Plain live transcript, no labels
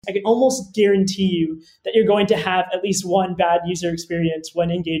I can almost guarantee you that you're going to have at least one bad user experience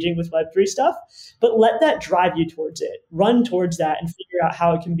when engaging with Web3 stuff, but let that drive you towards it. Run towards that and figure out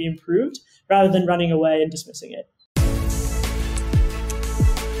how it can be improved rather than running away and dismissing it.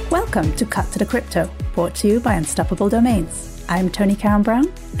 Welcome to Cut to the Crypto, brought to you by Unstoppable Domains. I'm Tony Karen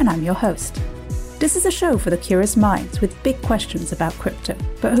Brown, and I'm your host. This is a show for the curious minds with big questions about crypto,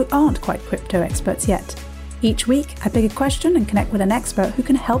 but who aren't quite crypto experts yet. Each week, I pick a question and connect with an expert who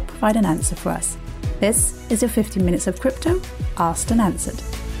can help provide an answer for us. This is your 15 minutes of crypto, asked and answered.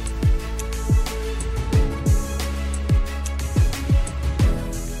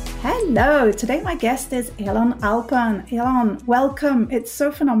 Hello, today my guest is Elan Halpern. Elan, welcome. It's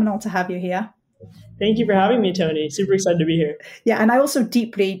so phenomenal to have you here. Thank you for having me, Tony. Super excited to be here. Yeah, and I also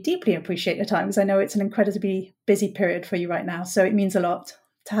deeply, deeply appreciate your time because I know it's an incredibly busy period for you right now. So it means a lot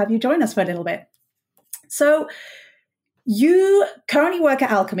to have you join us for a little bit. So you currently work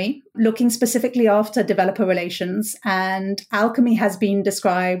at Alchemy, looking specifically after developer relations, and Alchemy has been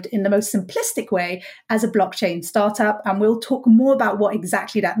described in the most simplistic way as a blockchain startup, and we'll talk more about what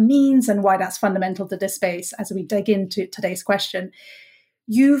exactly that means and why that's fundamental to this space as we dig into today's question.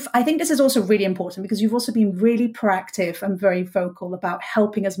 I think this is also really important because you've also been really proactive and very vocal about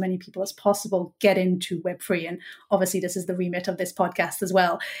helping as many people as possible get into Web3, and obviously this is the remit of this podcast as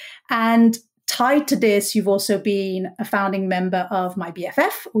well. And tied to this, you've also been a founding member of My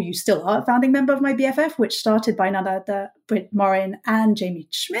BFF, or you still are a founding member of My BFF, which started by none other Britt Morin and Jamie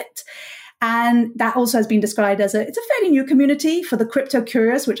Schmidt. And that also has been described as it's a fairly new community for the crypto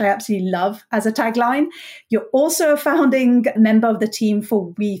curious, which I absolutely love as a tagline. You're also a founding member of the team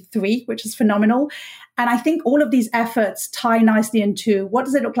for We3, which is phenomenal. And I think all of these efforts tie nicely into what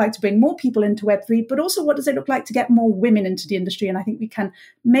does it look like to bring more people into Web3, but also what does it look like to get more women into the industry? And I think we can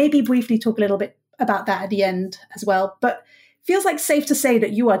maybe briefly talk a little bit about that at the end as well. But feels like safe to say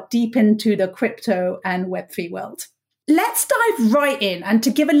that you are deep into the crypto and Web3 world. Let's dive right in. And to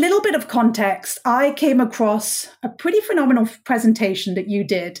give a little bit of context, I came across a pretty phenomenal presentation that you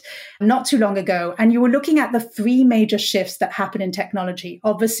did not too long ago. And you were looking at the three major shifts that happen in technology,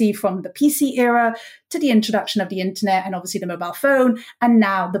 obviously from the PC era to the introduction of the internet and obviously the mobile phone and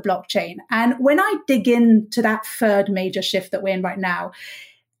now the blockchain. And when I dig into that third major shift that we're in right now,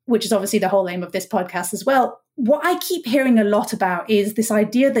 which is obviously the whole aim of this podcast as well, what I keep hearing a lot about is this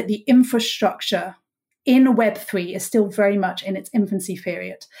idea that the infrastructure in Web3 is still very much in its infancy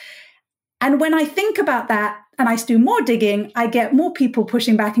period. And when I think about that and I do more digging, I get more people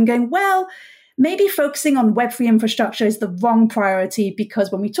pushing back and going, well, maybe focusing on Web3 infrastructure is the wrong priority,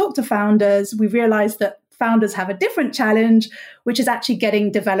 because when we talk to founders, we realize that founders have a different challenge, which is actually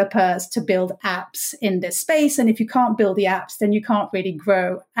getting developers to build apps in this space. And if you can't build the apps, then you can't really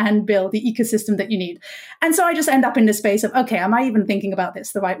grow and build the ecosystem that you need. And so I just end up in this space of, okay, am I even thinking about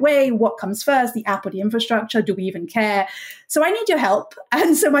this the right way? What comes first, the app or the infrastructure? Do we even care? So I need your help.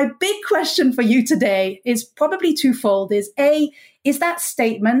 And so my big question for you today is probably twofold. Is that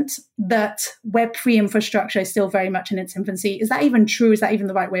statement that Web3 infrastructure is still very much in its infancy, is that even true? Is that even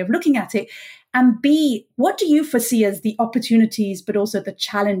the right way of looking at it? And B, what do you foresee as the opportunities, but also the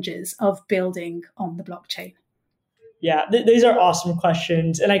challenges of building on the blockchain? Yeah, these are awesome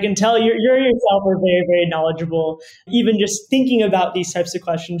questions. And I can tell you yourself are very, very knowledgeable. Even just thinking about these types of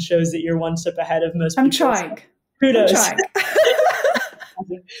questions shows that you're one step ahead of most people. I'm trying. Kudos.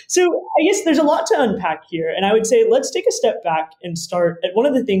 So I guess there's a lot to unpack here. And I would say, let's take a step back and start at one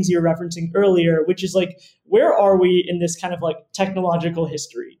of the things you were referencing earlier, which is like, where are we in this kind of like technological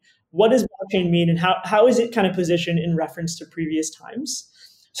history? What does blockchain mean, and how is it kind of positioned in reference to previous times?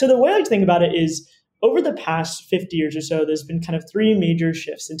 So the way I like to think about it is, over the past 50 years or so, there's been kind of three major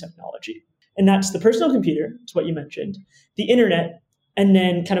shifts in technology. And that's the personal computer, it's what you mentioned, the internet, and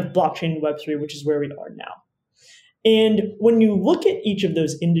then kind of blockchain Web3, which is where we are now. And when you look at each of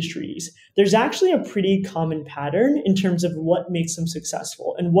those industries, there's actually a pretty common pattern in terms of what makes them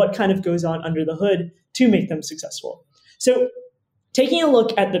successful and what kind of goes on under the hood to make them successful. So taking a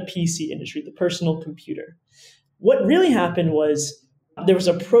look at the PC industry, the personal computer, what really happened was there was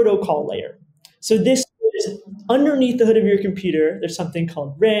a protocol layer. So this is underneath the hood of your computer. There's something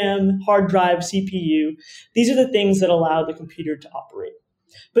called RAM, hard drive, CPU. These are the things that allow the computer to operate.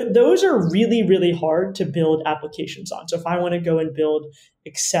 But those are really, really hard to build applications on. So if I want to go and build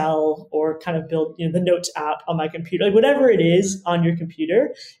Excel or kind of build the Notes app on my computer, like whatever it is on your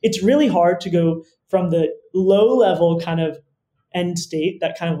computer, it's really hard to go from the low level kind of end state,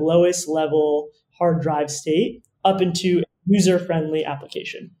 that kind of lowest level hard drive state, up into user-friendly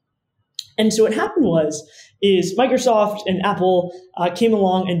application. And so what happened is Microsoft and Apple came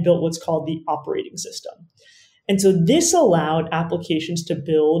along and built what's called the operating system. And so this allowed applications to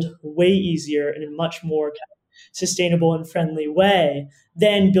build way easier and in a much more kind of sustainable and friendly way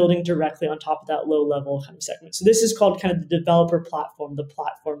than building directly on top of that low level kind of segment. So this is called kind of the developer platform, the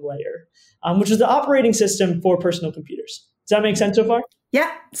platform layer, which is the operating system for personal computers. Does that make sense so far?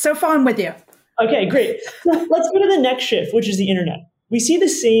 Yeah, so far I'm with you. Okay, great. So let's go to the next shift, which is the internet. We see the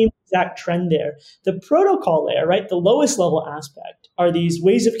same exact trend there. The protocol layer, right, the lowest level aspect, are these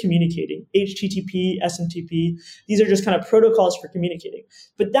ways of communicating, HTTP, SMTP. These are just kind of protocols for communicating.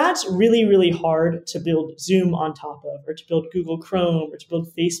 But that's really, really hard to build Zoom on top of, or to build Google Chrome, or to build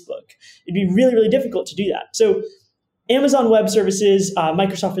Facebook. It'd be really, really difficult to do that. So Amazon Web Services,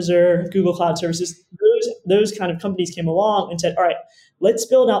 Microsoft Azure, Google Cloud Services, those kind of companies came along and said, all right, let's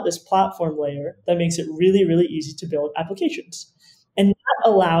build out this platform layer that makes it really, really easy to build applications. And that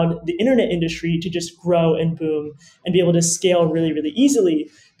allowed the internet industry to just grow and boom and be able to scale really, really easily,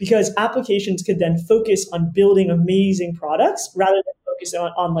 because applications could then focus on building amazing products rather than focus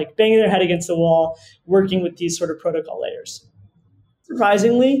on like banging their head against the wall, working with these sort of protocol layers.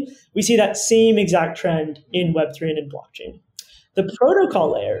 Surprisingly, we see that same exact trend in Web3 and in blockchain. The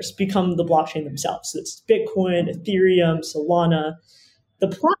protocol layers become the blockchain themselves. So it's Bitcoin, Ethereum, Solana. The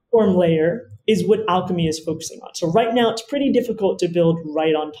platform layer is what Alchemy is focusing on. So right now, it's pretty difficult to build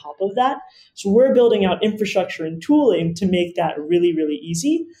right on top of that. So we're building out infrastructure and tooling to make that really, really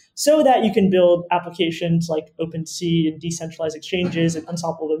easy so that you can build applications like OpenSea and decentralized exchanges and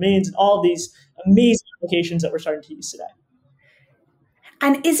unstoppable domains and all of these amazing applications that we're starting to use today.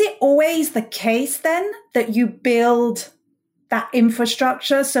 And is it always the case then that you build that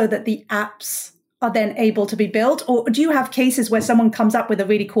infrastructure so that the apps are then able to be built? Or do you have cases where someone comes up with a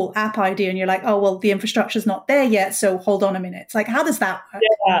really cool app idea and you're like, oh, well, the infrastructure's not there yet, so hold on a minute. It's like, how does that work?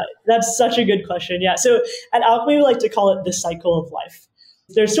 Yeah, that's such a good question. Yeah. So at Alchemy, we like to call it the cycle of life.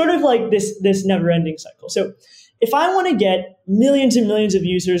 There's sort of like this never-ending cycle. So if I want to get millions and millions of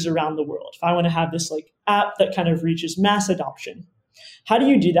users around the world, if I want to have this like app that kind of reaches mass adoption, how do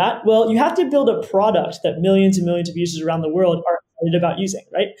you do that? Well, you have to build a product that millions and millions of users around the world are excited about using,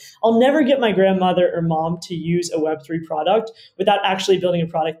 right? I'll never get my grandmother or mom to use a Web3 product without actually building a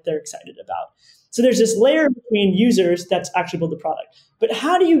product they're excited about. So there's this layer between users that's actually build the product. But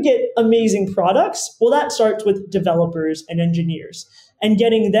how do you get amazing products? Well, that starts with developers and engineers and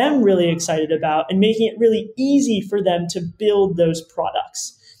getting them really excited about and making it really easy for them to build those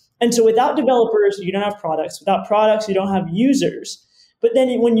products. And so without developers, you don't have products. Without products, you don't have users. But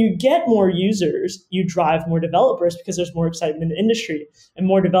then when you get more users, you drive more developers because there's more excitement in the industry, and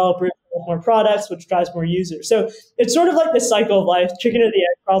more developers, more products, which drives more users. So it's sort of like the cycle of life, chicken or the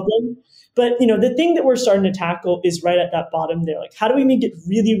egg problem. But the thing that we're starting to tackle is right at that bottom there. Like, how do we make it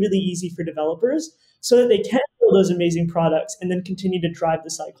really, really easy for developers so that they can build those amazing products and then continue to drive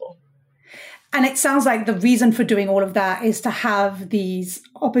the cycle? And it sounds like the reason for doing all of that is to have these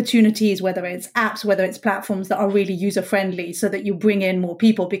opportunities, whether it's apps, whether it's platforms that are really user-friendly, so that you bring in more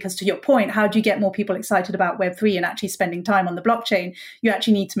people. Because to your point, how do you get more people excited about Web3 and actually spending time on the blockchain? You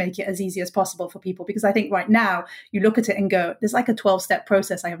actually need to make it as easy as possible for people. Because I think right now, you look at it and go, there's like a 12-step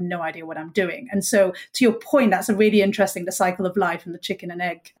process. I have no idea what I'm doing. And so to your point, that's a really interesting, the cycle of life and the chicken and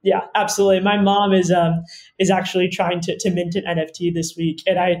egg. Yeah, absolutely. My mom is actually trying to mint an NFT this week.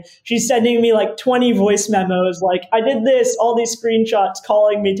 And she's sending me like 20 voice memos, like, I did this, all these screenshots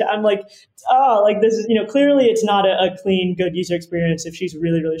calling me I'm like, this is, clearly it's not a clean, good user experience if she's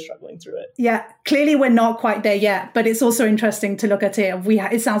really, really struggling through it. Yeah, clearly we're not quite there yet, but it's also interesting to look at it.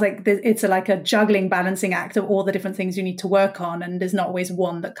 It sounds like it's like a juggling, balancing act of all the different things you need to work on, and there's not always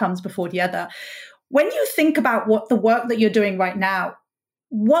one that comes before the other. When you think about what the work that you're doing right now,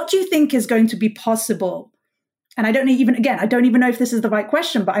 what do you think is going to be possible? And I don't even know if this is the right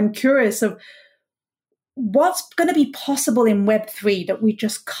question, but I'm curious of what's going to be possible in Web3 that we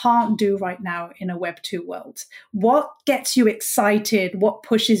just can't do right now in a Web2 world? What gets you excited? What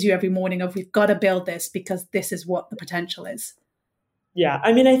pushes you every morning of, we've got to build this because this is what the potential is? Yeah,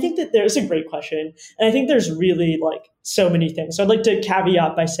 I mean, I think that there's a great question. And I think there's really so many things. So I'd like to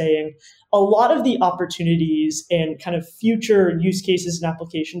caveat by saying a lot of the opportunities and kind of future use cases and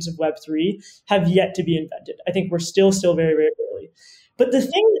applications of Web3 have yet to be invented. I think we're still very, very early. But the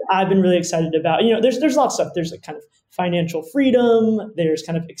thing that I've been really excited about, there's lots of stuff. There's kind of financial freedom, there's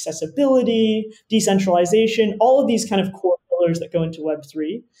kind of accessibility, decentralization, all of these kind of core pillars that go into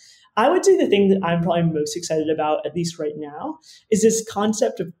Web3. I would say the thing that I'm probably most excited about, at least right now, is this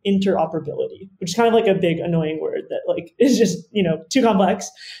concept of interoperability, which is kind of like a big annoying word that is just, too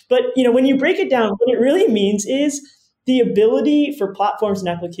complex. But, when you break it down, what it really means is the ability for platforms and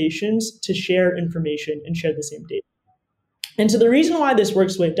applications to share information and share the same data. And so the reason why this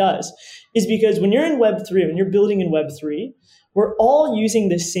works the way it does is because when you're in Web3, when you're building in Web3, we're all using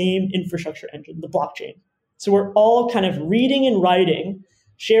the same infrastructure engine, the blockchain. So we're all kind of reading and writing,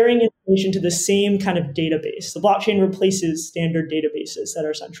 sharing information to the same kind of database. The blockchain replaces standard databases that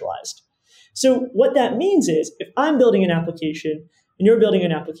are centralized. So what that means is if I'm building an application and you're building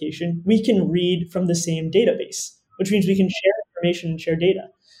an application, we can read from the same database, which means we can share information and share data.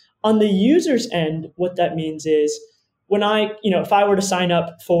 On the user's end, what that means is when if I were to sign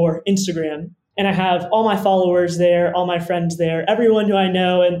up for Instagram and I have all my followers there, all my friends there, everyone who I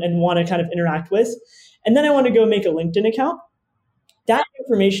know and want to kind of interact with, and then I want to go make a LinkedIn account, that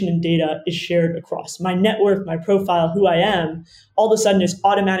information and data is shared across my network, my profile, who I am, all of a sudden is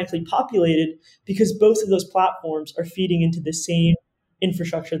automatically populated because both of those platforms are feeding into the same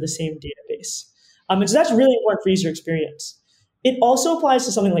infrastructure, the same database. And so that's really important for user experience. It also applies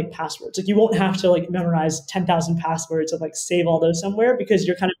to something like passwords. Like you won't have to memorize 10,000 passwords and save all those somewhere because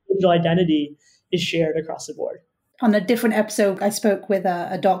your kind of digital identity is shared across the board. On a different episode, I spoke with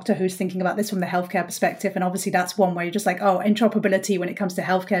a doctor who's thinking about this from the healthcare perspective. And obviously that's one way you're just interoperability when it comes to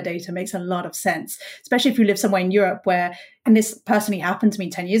healthcare data makes a lot of sense, especially if you live somewhere in Europe where, and this personally happened to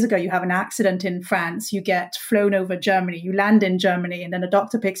me 10 years ago, you have an accident in France, you get flown over Germany, you land in Germany, and then a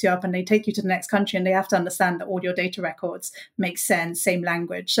doctor picks you up and they take you to the next country and they have to understand that all your data records make sense, same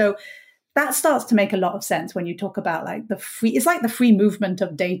language. So that starts to make a lot of sense when you talk about it's like the free movement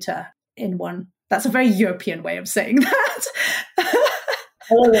of data in one. That's a very European way of saying that.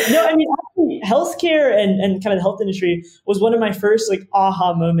 No, actually, healthcare and kind of the health industry was one of my first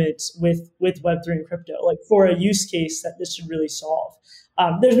aha moments with Web3 and crypto, for a use case that this should really solve.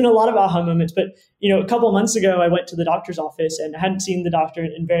 There's been a lot of aha moments, but a couple of months ago, I went to the doctor's office and I hadn't seen the doctor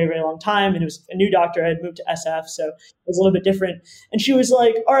in a very, very long time, and it was a new doctor. I had moved to SF, so it was a little bit different. And she was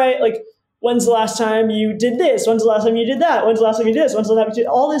like, "All right, when's the last time you did this? When's the last time you did that? When's the last time you did this? When's the last time you did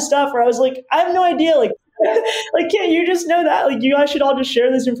all this stuff?" Where I was like, I have no idea. Can't you just know that? You guys should all just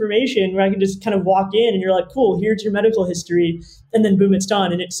share this information where I can just kind of walk in and you're like, cool, here's your medical history. And then boom, it's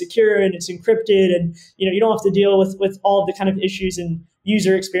done. And it's secure and it's encrypted. And, you don't have to deal with all of the kind of issues and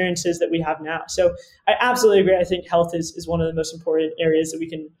user experiences that we have now. So I absolutely agree. I think health is one of the most important areas that we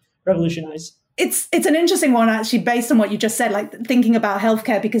can revolutionize. It's an interesting one, actually, based on what you just said, thinking about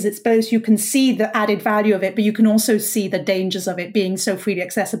healthcare, because it's both you can see the added value of it, but you can also see the dangers of it being so freely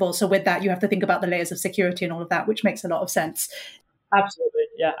accessible. So with that, you have to think about the layers of security and all of that, which makes a lot of sense. Absolutely.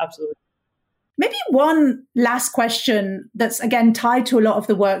 Yeah, absolutely. Maybe one last question that's, again, tied to a lot of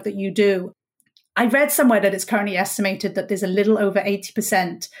the work that you do. I read somewhere that it's currently estimated that there's a little over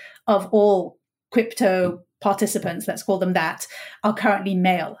 80% of all crypto participants, let's call them that, are currently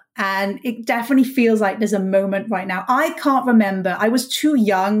male. And it definitely feels like there's a moment right now. I can't remember. I was too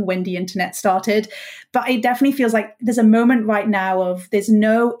young when the internet started, but it definitely feels like there's a moment right now of there's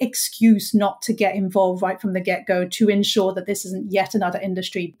no excuse not to get involved right from the get-go to ensure that this isn't yet another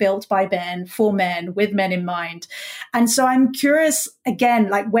industry built by men, for men, with men in mind. And so I'm curious,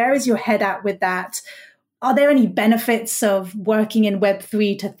 again, where is your head at with that? Are there any benefits of working in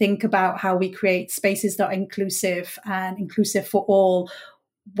Web3 to think about how we create spaces that are inclusive and inclusive for all?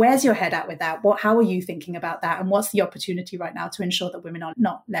 Where's your head at with that? How are you thinking about that? And what's the opportunity right now to ensure that women are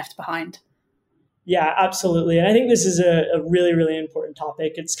not left behind? Yeah, absolutely. And I think this is a really, really important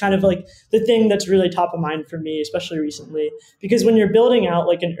topic. It's kind of the thing that's really top of mind for me, especially recently, because when you're building out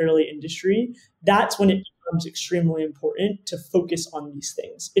an early industry, that's when it becomes extremely important to focus on these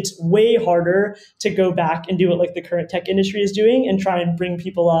things. It's way harder to go back and do what the current tech industry is doing and try and bring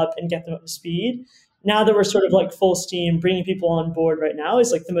people up and get them up to speed. Now that we're sort of full steam, bringing people on board right now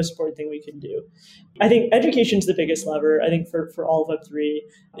is the most important thing we can do. I think education is the biggest lever. I think for all of Web3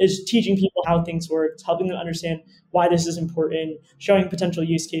 is teaching people how things work, helping them understand why this is important, showing potential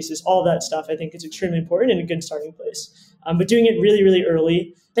use cases, all of that stuff. I think is extremely important and a good starting place. But doing it really, really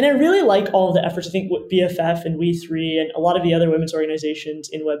early. And I really like all of the efforts. I think what BFF and We3 and a lot of the other women's organizations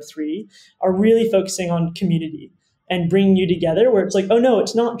in Web3 are really focusing on community and bringing you together where it's oh no,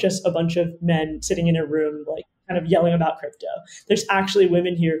 it's not just a bunch of men sitting in a room kind of yelling about crypto. There's actually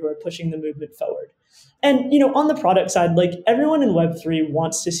women here who are pushing the movement forward. And, on the product side, everyone in Web3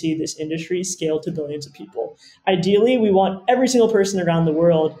 wants to see this industry scale to billions of people. Ideally, we want every single person around the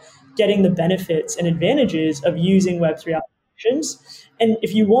world getting the benefits and advantages of using Web3 applications. And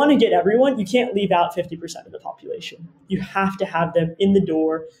if you want to get everyone, you can't leave out 50% of the population. You have to have them in the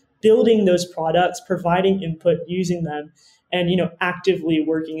door, building those products, providing input, using them, and actively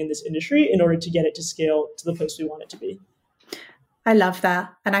working in this industry in order to get it to scale to the place we want it to be. I love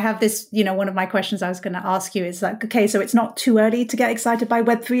that. And I have this, one of my questions I was going to ask you is like, okay, so it's not too early to get excited by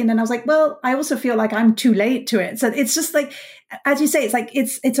Web3. And then I was like, well, I also feel like I'm too late to it. So it's just like, as you say, it's like,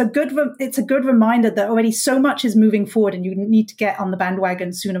 it's a good reminder that already so much is moving forward and you need to get on the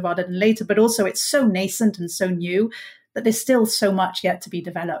bandwagon sooner rather than later. But also it's so nascent and so new that there's still so much yet to be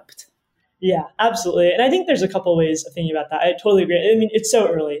developed. Yeah, absolutely. And I think there's a couple of ways of thinking about that. I totally agree. I mean, it's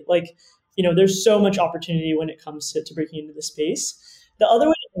so early. Like, there's so much opportunity when it comes to breaking into the space. The other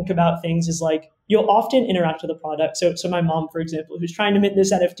way to think about things is like, you'll often interact with the product. So my mom, for example, who's trying to mint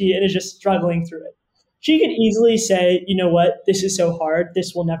this NFT and is just struggling through it. She could easily say, you know what, this is so hard.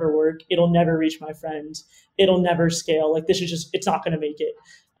 This will never work. It'll never reach my friends. It'll never scale. Like it's not going to make it.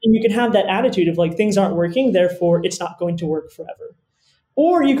 And you can have that attitude of like, things aren't working, therefore it's not going to work forever.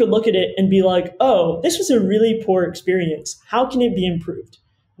 Or you could look at it and be like, oh, this was a really poor experience. How can it be improved?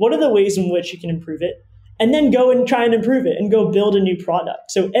 What are the ways in which you can improve it? And then go and try and improve it and go build a new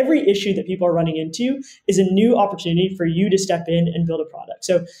product. So every issue that people are running into is a new opportunity for you to step in and build a product.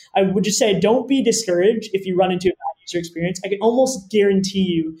 So I would just say, don't be discouraged if you run into a bad user experience. I can almost guarantee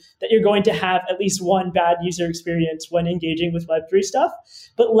you that you're going to have at least one bad user experience when engaging with Web3 stuff,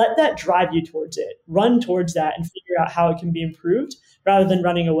 but let that drive you towards it. Run towards that and figure out how it can be improved rather than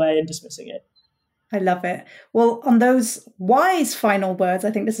running away and dismissing it. I love it. Well, on those wise final words,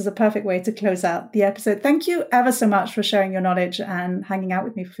 I think this is a perfect way to close out the episode. Thank you ever so much for sharing your knowledge and hanging out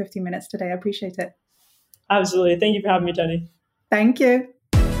with me for 15 minutes today. I appreciate it. Absolutely. Thank you for having me, Tony. Thank you.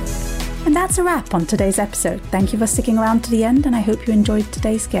 And that's a wrap on today's episode. Thank you for sticking around to the end, and I hope you enjoyed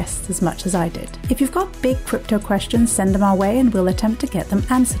today's guests as much as I did. If you've got big crypto questions, send them our way and we'll attempt to get them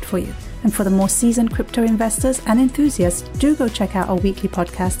answered for you. And for the more seasoned crypto investors and enthusiasts, do go check out our weekly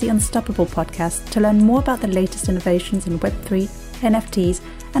podcast, The Unstoppable Podcast, to learn more about the latest innovations in Web3, NFTs,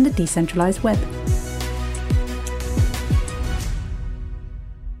 and the decentralized web.